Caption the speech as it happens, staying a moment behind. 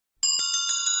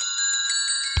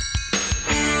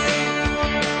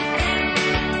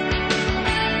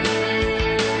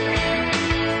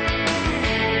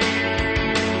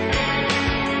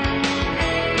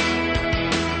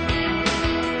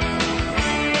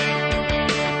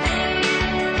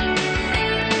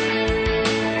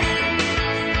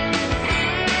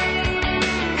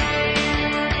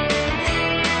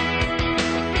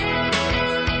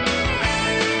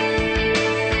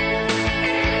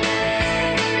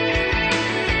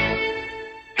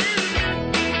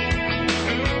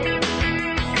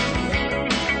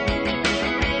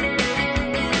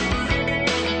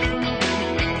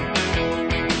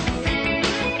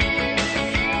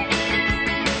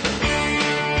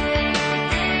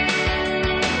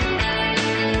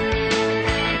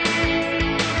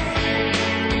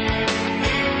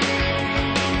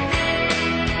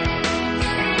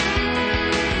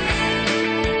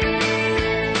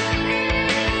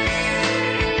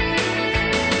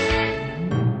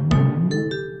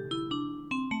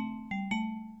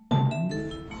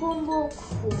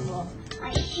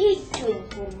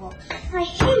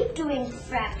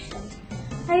fractions.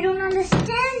 I don't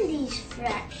understand these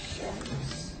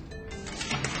fractions.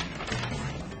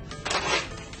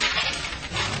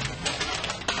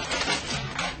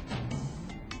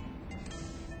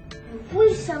 I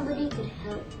wish somebody could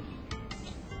help me.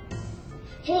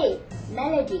 Hey,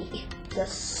 Melody, you're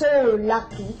so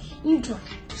lucky. You don't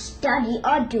have to study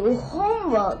or do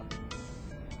homework.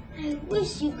 I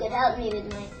wish you could help me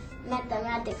with my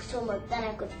mathematics homework, then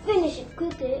I could finish it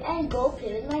quickly and go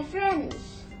play with my friends.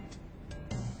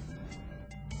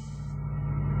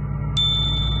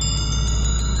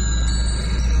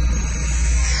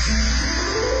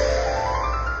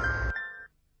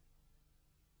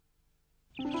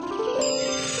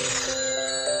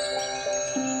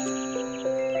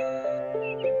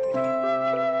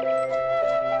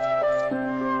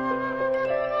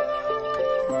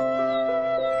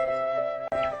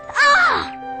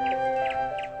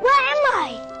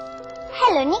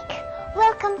 Hello, Nick.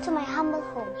 Welcome to my humble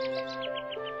home.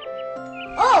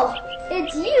 Oh,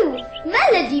 it's you,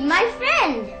 Melody, my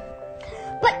friend.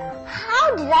 But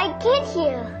how did I get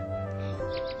here?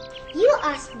 You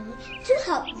asked me to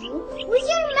help you with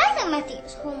your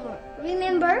mathematics homework,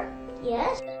 remember?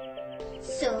 Yes.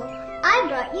 So, I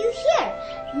brought you here.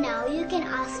 Now you can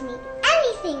ask me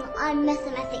anything on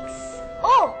mathematics.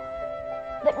 Oh,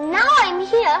 but now I'm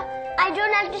here, I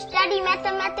don't have to study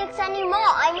mathematics anymore.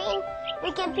 I mean,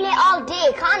 we can play all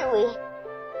day, can't we?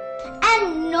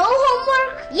 And no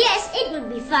homework? Yes, it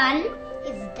would be fun.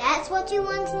 If that's what you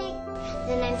want, Nick,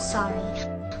 then I'm sorry.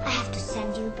 I have to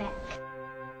send you back.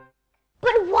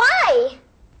 But why?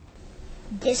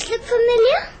 This look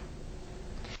familiar?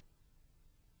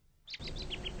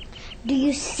 Do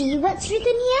you see what's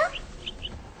written here?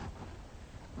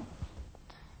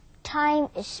 Time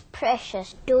is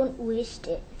precious. Don't waste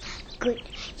it. Good.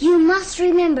 You must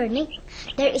remember, Nick,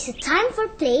 there is a time for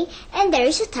play and there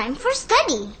is a time for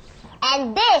study.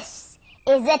 And this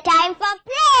is the time for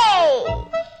play.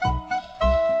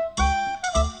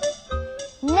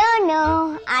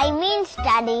 No, I mean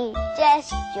study.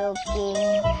 Just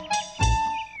joking.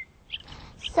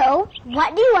 So,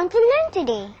 what do you want to learn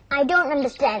today? I don't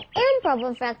understand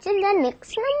improper fractions and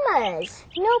mixed numbers.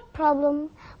 No problem.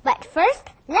 But first,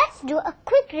 let's do a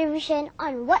quick revision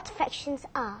on what fractions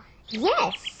are.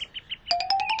 Yes.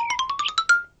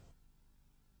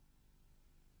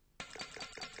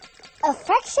 A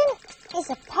fraction is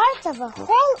a part of a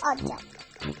whole object.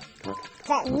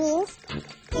 That means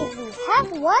if we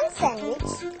have one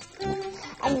sandwich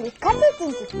and we cut it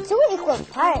into two equal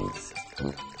parts,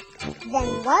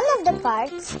 then one of the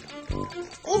parts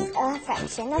is a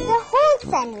fraction of the whole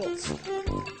sandwich.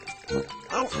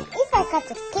 And if I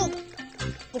cut a cake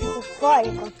into four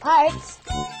equal parts,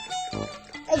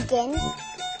 again,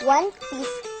 one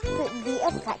piece could be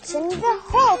a fraction of the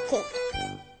whole cake.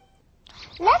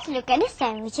 Let's look at the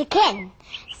sandwich again.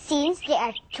 Since there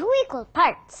are two equal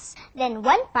parts, then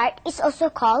one part is also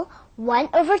called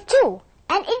 1/2.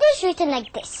 And it is written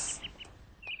like this.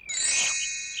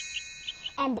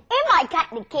 And if I cut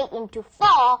the cake into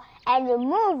four and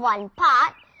remove one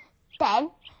part, then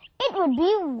it would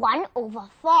be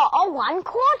 1/4 or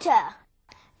 1/4.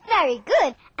 Very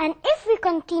good. And if we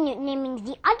continued naming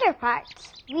the other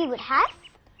parts, we would have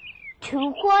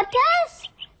 2/4,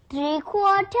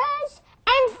 3/4,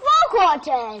 and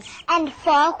 4/4. And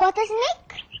 4/4,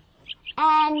 Nick?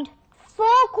 And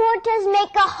 4/4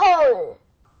 make a whole.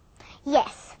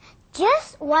 Yes,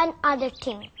 just one other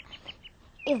thing.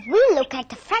 If we look at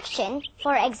the fraction,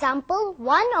 for example,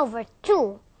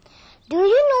 1/2, do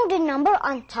you know the number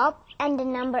on top and the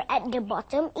number at the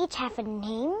bottom each have a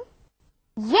name?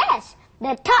 Yes,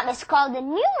 the top is called the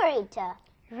numerator.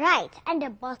 Right, and the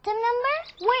bottom number?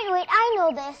 Wait, I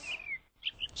know this.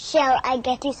 Shall I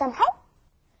get you some help?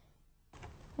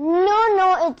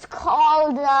 No, it's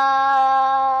called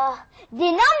the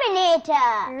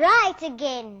denominator. Right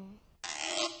again.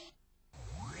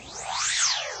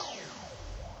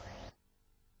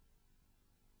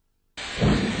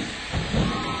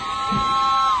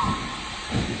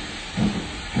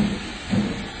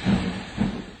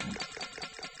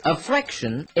 A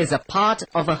fraction is a part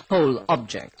of a whole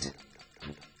object.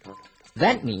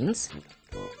 That means,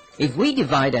 if we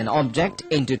divide an object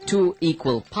into two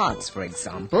equal parts, for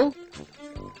example,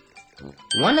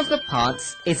 one of the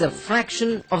parts is a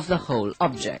fraction of the whole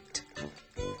object.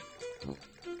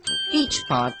 Each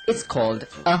part is called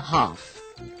a half.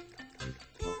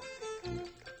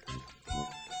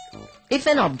 If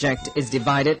an object is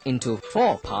divided into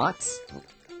 4 parts,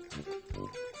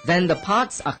 then the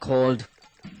parts are called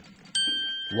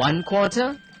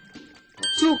 1/4,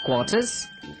 2/4,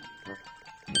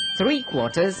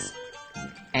 3/4,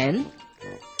 and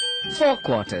 4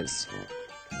 quarters,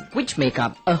 which make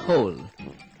up a whole.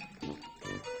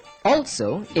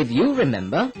 Also, if you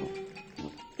remember,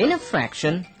 in a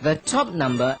fraction, the top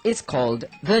number is called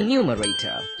the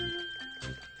numerator,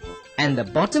 and the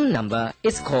bottom number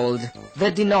is called the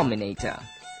denominator.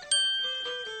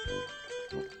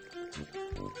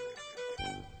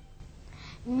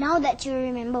 Now that you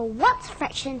remember what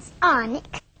fractions are,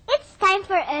 Nick, it's time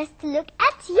for us to look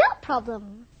at your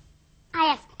problem. I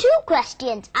have 2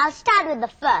 questions. I'll start with the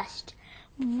first.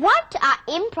 What are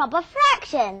improper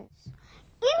fractions?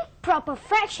 Improper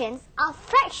fractions are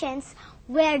fractions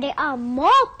where there are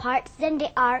more parts than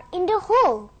there are in the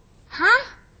whole. Huh?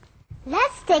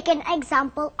 Let's take an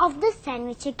example of the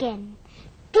sandwich again.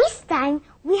 This time,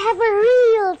 we have a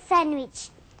real sandwich.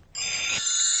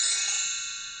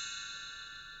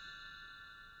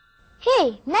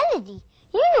 Hey, Melody,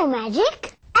 you know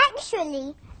magic?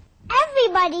 Actually,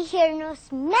 everybody here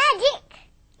knows magic.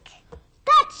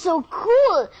 That's so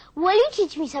cool. Will you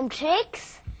teach me some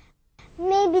tricks?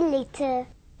 Maybe later.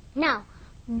 Now,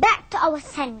 back to our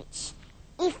sandwich.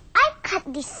 If I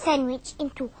cut this sandwich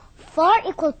into 4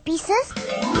 equal pieces,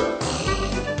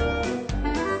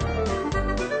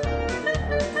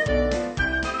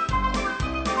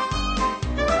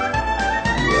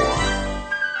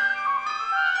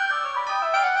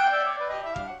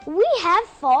 We have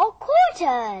 4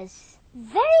 quarters.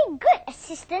 very good,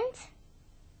 assistant.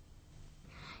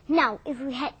 Now, if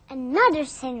we had another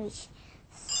sandwich,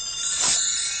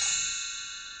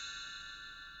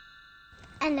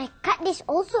 and I cut this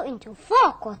also into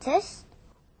 4 quarters,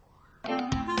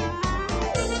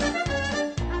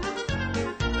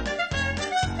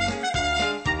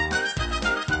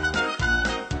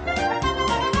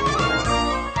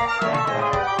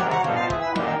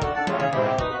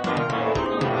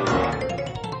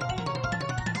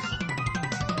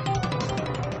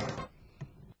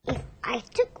 if I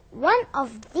took one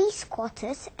of these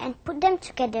quarters and put them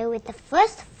together with the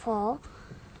first 4,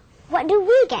 what do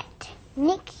we get?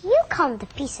 Nick, you count the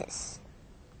pieces.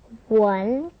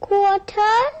 1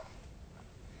 quarter,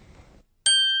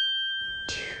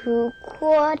 2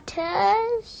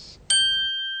 quarters,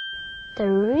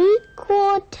 3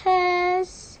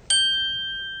 quarters,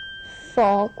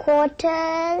 4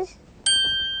 quarters,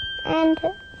 and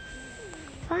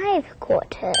 5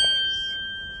 quarters.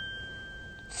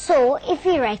 So, if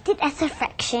we write it as a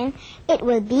fraction, it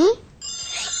will be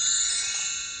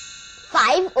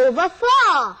 5 over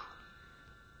 4.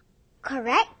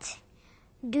 correct.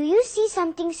 Do you see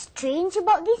something strange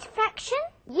about this fraction?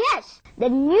 Yes, the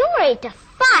numerator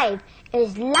 5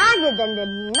 is larger than the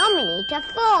denominator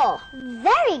 4.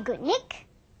 Very good, Nick.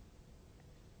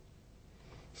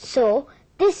 So,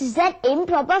 this is an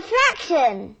improper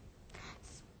fraction.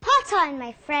 Spot on,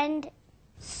 my friend.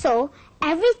 So,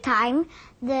 every time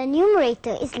the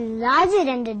numerator is larger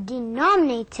than the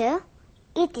denominator,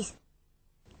 it is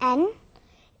an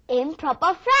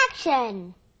Improper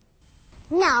fraction.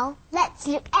 Now, let's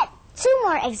look at 2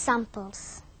 more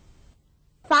examples.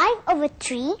 5 over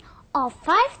 3 or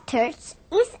 5/3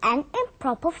 is an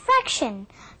improper fraction.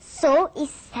 So is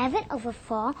 7 over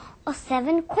 4 or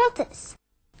 7 quarters.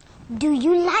 Do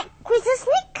you like quizzes,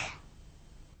 Nick?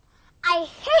 I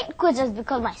hate quizzes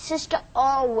because my sister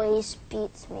always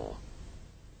beats me.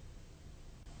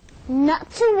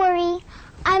 Not to worry,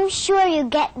 I'm sure you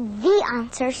get the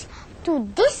answers to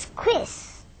this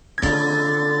quiz.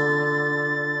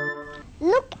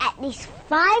 Look at these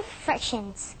 5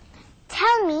 fractions.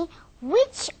 Tell me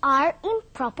which are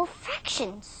improper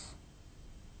fractions.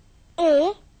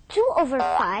 A, 2 over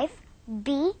 5.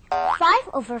 B, 5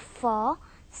 over 4.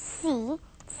 C,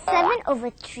 7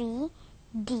 over 3.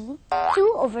 D,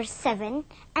 2 over 7.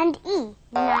 And E,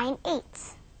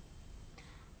 9/8.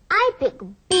 I pick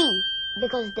B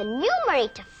because the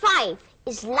numerator 5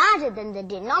 is larger than the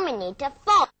denominator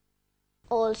 4.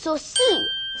 Also C,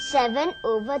 7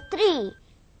 over 3.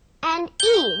 And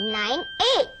E,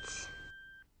 9/8.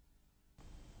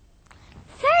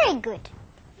 Very good.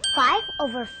 5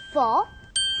 over 4,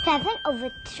 7 over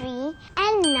 3,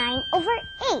 and 9 over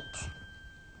 8.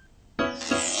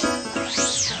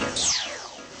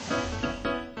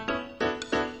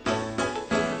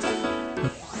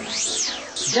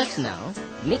 Just now,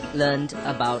 Nick learned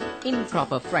about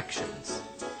improper fractions.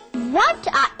 What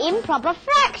are improper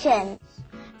fractions?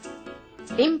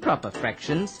 Improper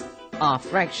fractions are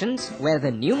fractions where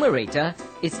the numerator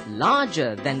is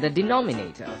larger than the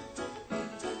denominator.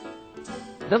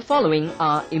 The following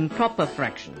are improper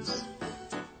fractions: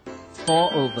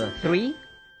 4 over 3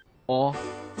 or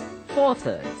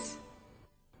 4/3,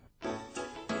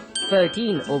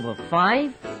 13 over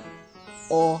 5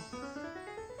 or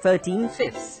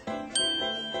 13/5,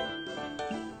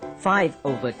 5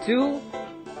 over 2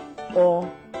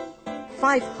 or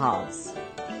 5 halves.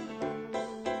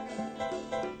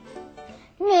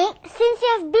 Nick, since you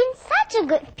have been such a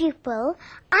good pupil,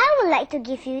 I would like to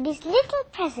give you this little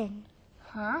present.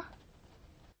 Huh?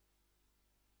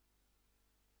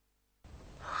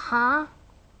 Huh?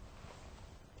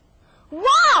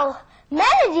 Wow!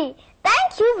 Melody,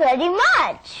 thank you very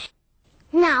much.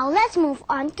 Now let's move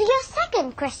on to your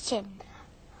second question.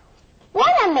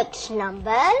 What are mixed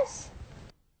numbers?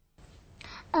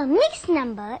 A mixed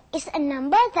number is a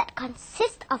number that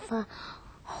consists of a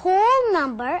whole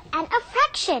number and a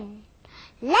fraction.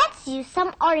 Let's use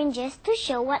some oranges to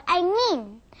show what I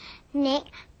mean. Nick,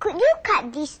 could you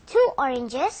cut these 2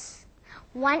 oranges?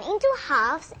 One into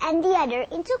halves and the other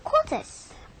into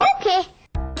quarters. Okay.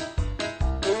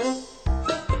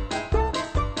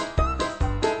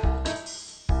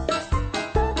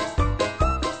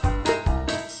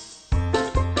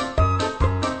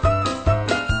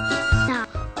 Now,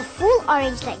 a full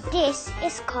orange like this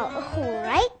is called a whole,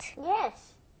 right?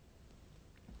 Yes.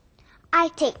 I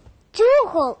take 2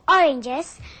 whole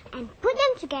oranges and put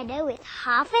them together with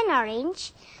half an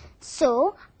orange.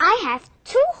 So, I have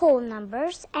 2 whole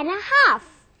numbers and a half.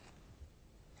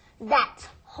 That's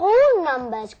whole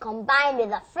numbers combined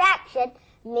with a fraction,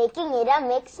 making it a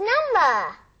mixed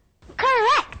number.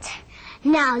 Correct.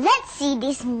 Now, let's see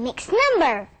this mixed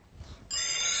number.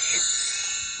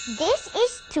 This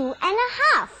is 2 and a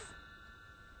half.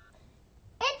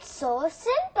 It's so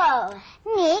simple.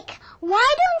 Nick,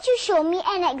 why don't you show me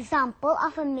an example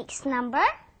of a mixed number?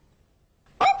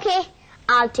 Okay,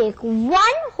 I'll take 1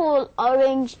 whole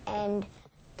orange and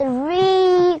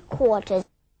 3 quarters.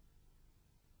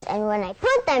 And when I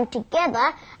put them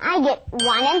together, I get 1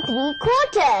 and 3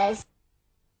 quarters.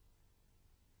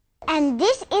 And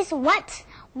this is what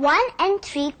 1 and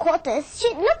 3 quarters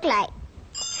should look like.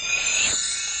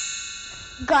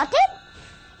 Got it?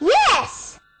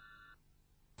 Yes!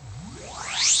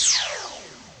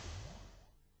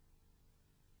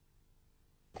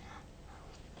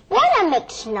 What are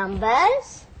mixed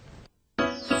numbers?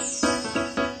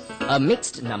 A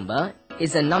mixed number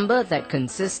is a number that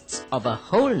consists of a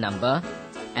whole number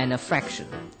and a fraction.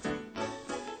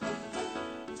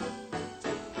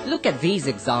 Look at these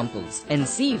examples and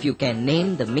see if you can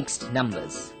name the mixed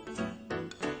numbers.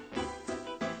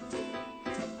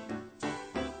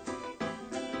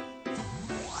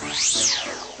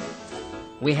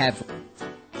 We have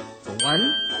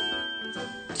 1,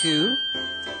 2,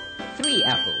 3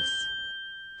 apples.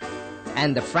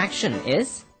 And the fraction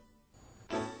is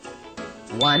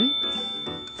 1,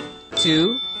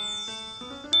 2,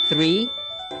 3,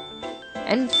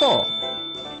 and 4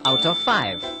 out of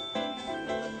 5.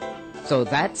 So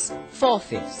that's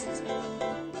 4/5.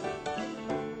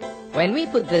 When we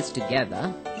put this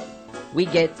together, we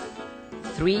get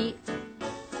 3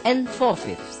 and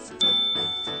 4/5.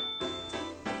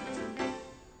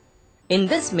 In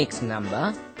this mixed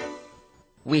number,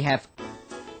 we have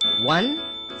 1,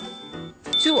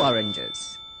 2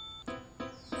 oranges.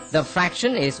 The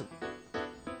fraction is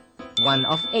 1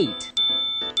 of 8.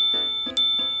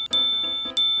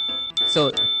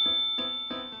 So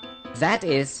that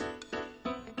is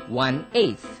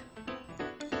 1/8.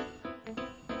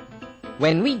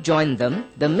 When we join them,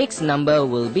 the mixed number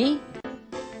will be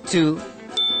 2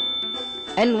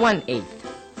 and 1/8.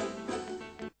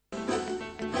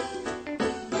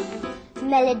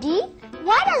 Melody,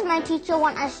 why does my teacher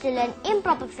want us to learn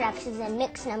improper fractions and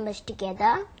mixed numbers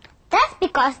together? That's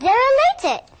because they're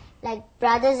related. Like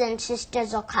brothers and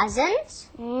sisters or cousins?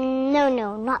 No,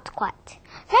 not quite.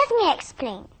 Let me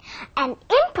explain. An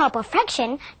improper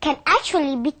fraction can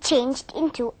actually be changed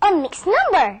into a mixed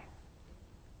number.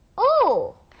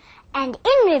 Oh! And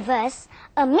in reverse,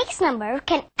 a mixed number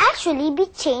can actually be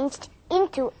changed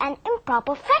into an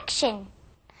improper fraction.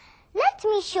 Let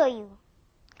me show you.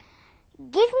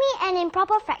 Give me an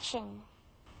improper fraction.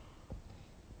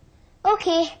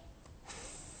 Okay.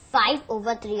 5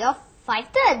 over 3 or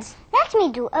 5/3. Let me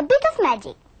do a bit of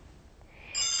magic.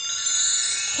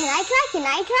 Can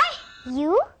I try?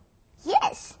 You?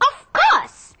 Yes. Of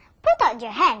course! Put out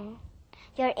your hand.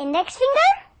 Your index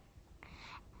finger?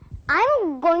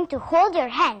 I'm going to hold your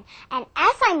hand, and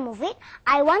as I move it,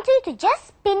 I want you to just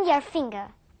spin your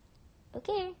finger.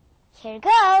 Okay. Here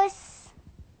goes.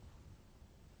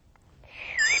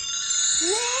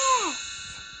 Yes!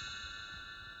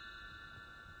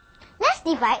 Let's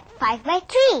divide 5 by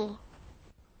 3.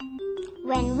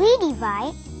 When we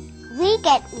divide, we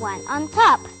get 1 on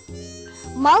top.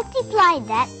 Multiply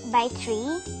that by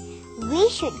 3, we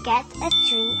should get a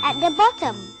 3 at the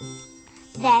bottom.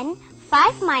 Then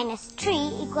 5 minus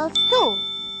 3 equals 2.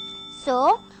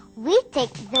 So we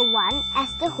take the 1 as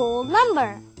the whole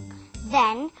number.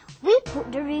 Then we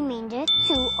put the remainder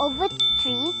 2 over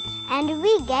 3 and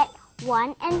we get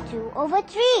 1 and 2 over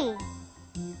 3.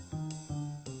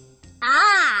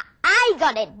 Ah, I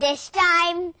got it this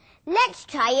time. Let's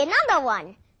try another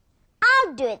one.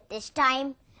 I'll do it this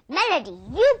time. Melody,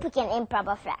 you pick an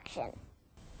improper fraction.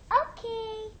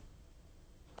 Okay.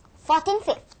 14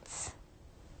 fifths.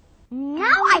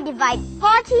 Now I divide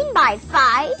 14 by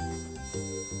 5.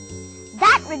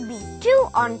 That would be 2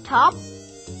 on top.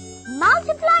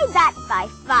 Multiply that by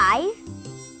 5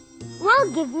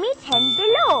 will give me 10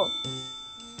 below.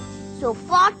 So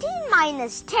 14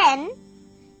 minus 10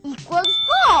 equals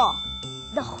 4.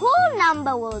 The whole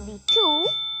number will be 2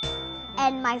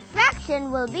 and my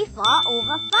fraction will be 4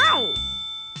 over 5.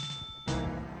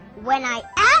 When I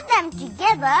add them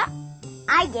together,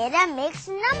 I get a mixed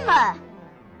number.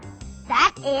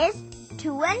 That is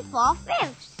 2 and 4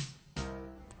 fifths.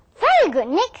 Very good,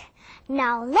 Nick.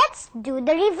 Now let's do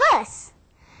the reverse.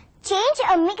 Change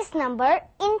a mixed number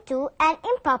into an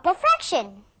improper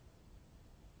fraction.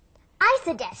 I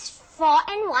suggest 4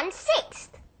 and 1/6.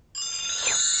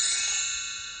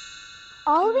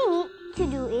 All we need to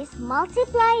do is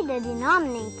multiply the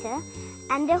denominator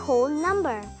and the whole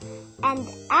number and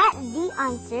add the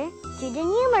answer to the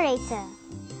numerator.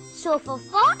 So for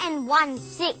 4 and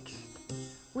 1/6,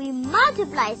 we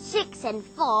multiply 6 and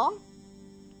 4,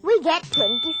 we get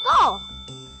 24.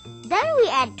 Then we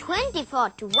add 24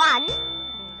 to 1,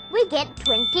 we get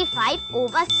 25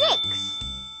 over 6.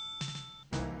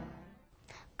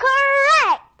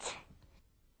 Correct!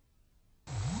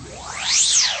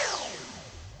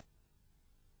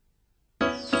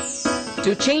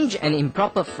 To change an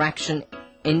improper fraction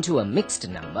into a mixed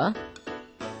number,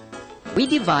 we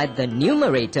divide the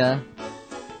numerator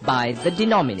by the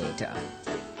denominator.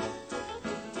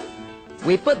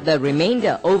 We put the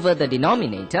remainder over the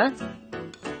denominator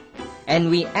and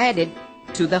we add it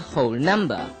to the whole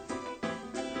number.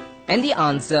 And the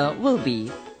answer will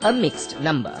be a mixed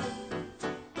number.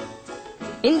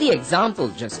 In the example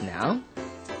just now,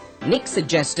 Nick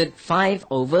suggested 5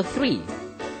 over 3,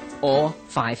 or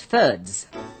 5/3.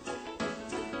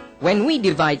 When we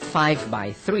divide 5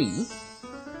 by 3,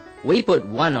 we put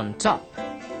 1 on top.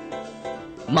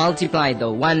 Multiply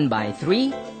the 1 by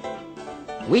 3,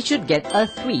 we should get a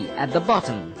 3 at the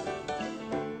bottom.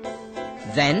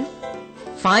 Then,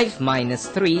 5 minus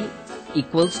 3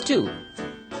 equals 2.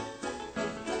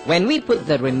 When we put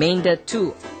the remainder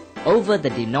 2 over the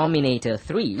denominator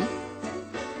 3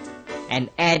 and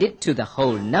add it to the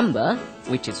whole number,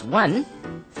 which is 1,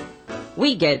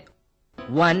 we get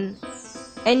 1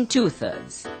 and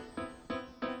 2/3.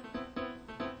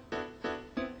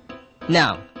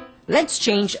 Now, let's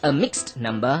change a mixed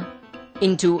number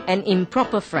into an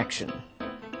improper fraction.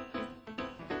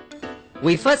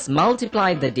 We first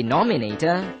multiply the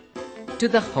denominator to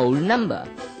the whole number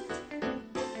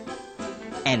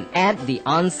and add the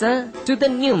answer to the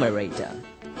numerator.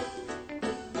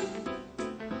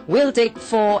 We'll take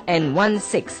 4 and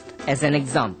 1/6 as an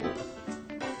example.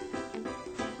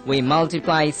 We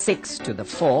multiply 6 to the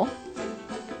 4,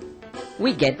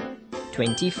 we get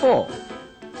 24.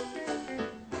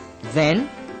 Then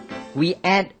we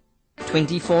add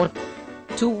 24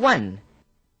 to 1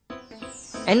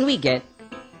 and we get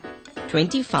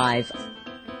 25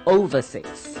 over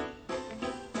 6.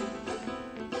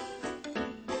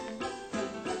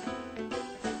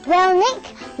 Well,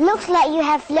 Nick, looks like you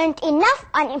have learned enough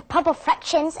on improper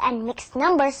fractions and mixed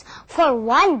numbers for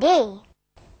one day.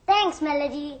 Thanks,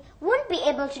 Melody. Wouldn't be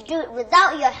able to do it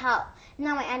without your help.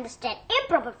 Now I understand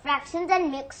improper fractions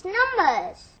and mixed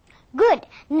numbers. Good.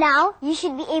 Now you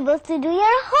should be able to do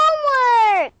your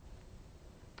homework.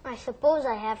 I suppose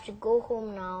I have to go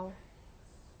home now.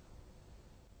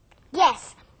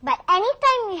 Yes, but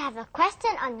anytime you have a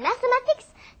question on mathematics,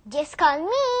 just call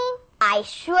me. I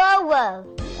sure will.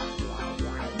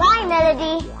 Bye,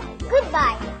 Melody.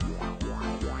 Goodbye.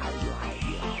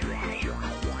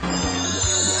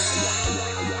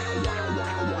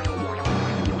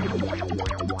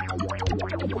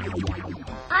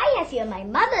 I have here my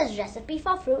mother's recipe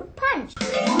for fruit punch.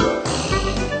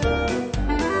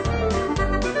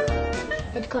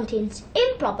 It contains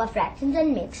improper fractions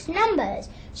and mixed numbers.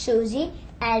 Susie,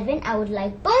 Alvin, I would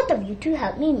like both of you to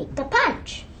help me make the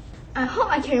punch. I hope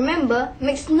I can remember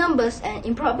mixed numbers and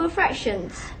improper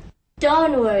fractions.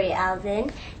 Don't worry,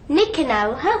 Alvin. Nick and I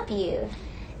will help you.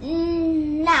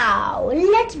 Now,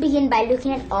 let's begin by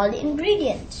looking at all the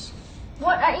ingredients.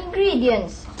 What are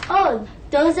ingredients? Oh,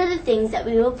 those are the things that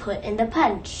we will put in the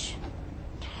punch.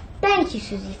 Thank you,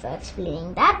 Susie, for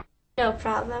explaining that. No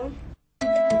problem.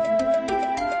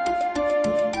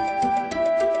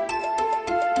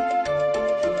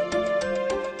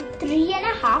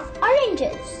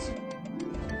 oranges.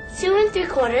 2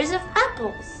 3/4 of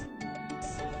apples.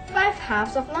 5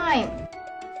 halves of lime.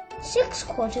 6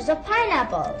 quarters of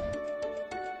pineapple.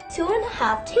 2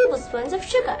 1/2 tablespoons of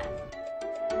sugar.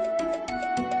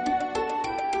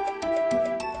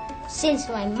 Since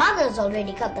my mother's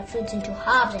already cut the fruits into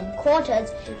halves and quarters,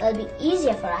 it'll be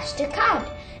easier for us to count.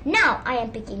 Now I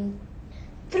am picking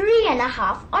 3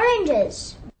 1/2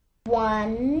 oranges.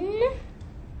 1,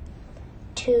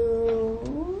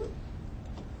 2,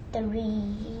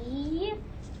 3,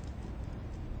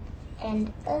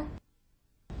 and a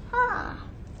half.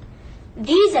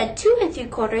 These are 2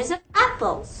 3/4 of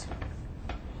apples.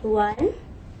 1,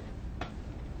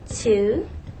 2,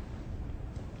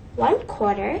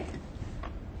 1/4,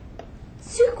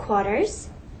 2/4,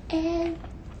 and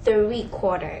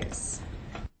 3/4.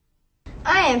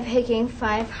 I am picking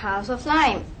 5 halves of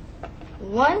lime.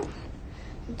 1,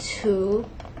 2,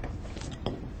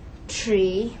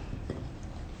 3,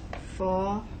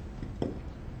 4,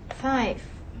 5.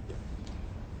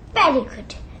 Very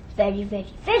good. Very,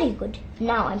 very, very good.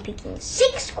 Now I'm picking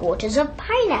 6 quarters of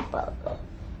pineapple.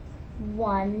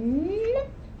 1,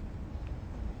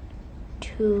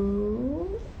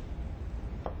 2,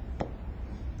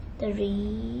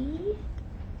 3,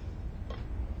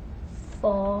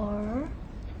 4,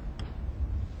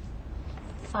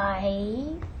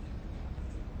 5,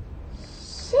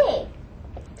 6.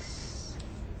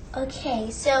 Okay,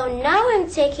 so now I'm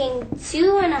taking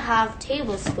 2 1/2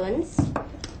 tablespoons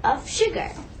of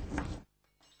sugar.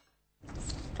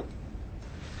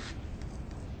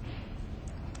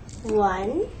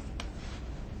 1,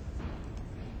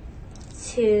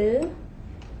 2,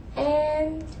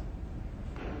 and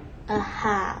a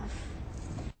half.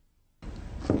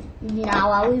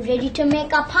 Now are we ready to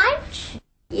make our punch?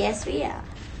 Yes, we are.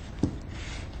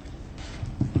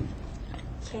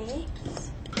 Okay.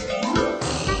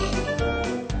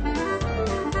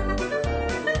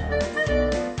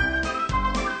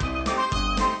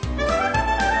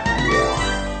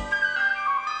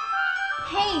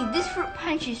 Hey, this fruit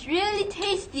punch is really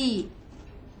tasty.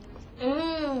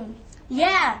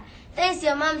 Yeah, thanks to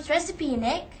your mom's recipe,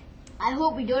 Nick. I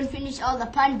hope we don't finish all the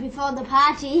punch before the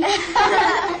party.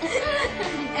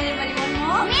 Anybody want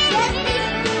more? Me!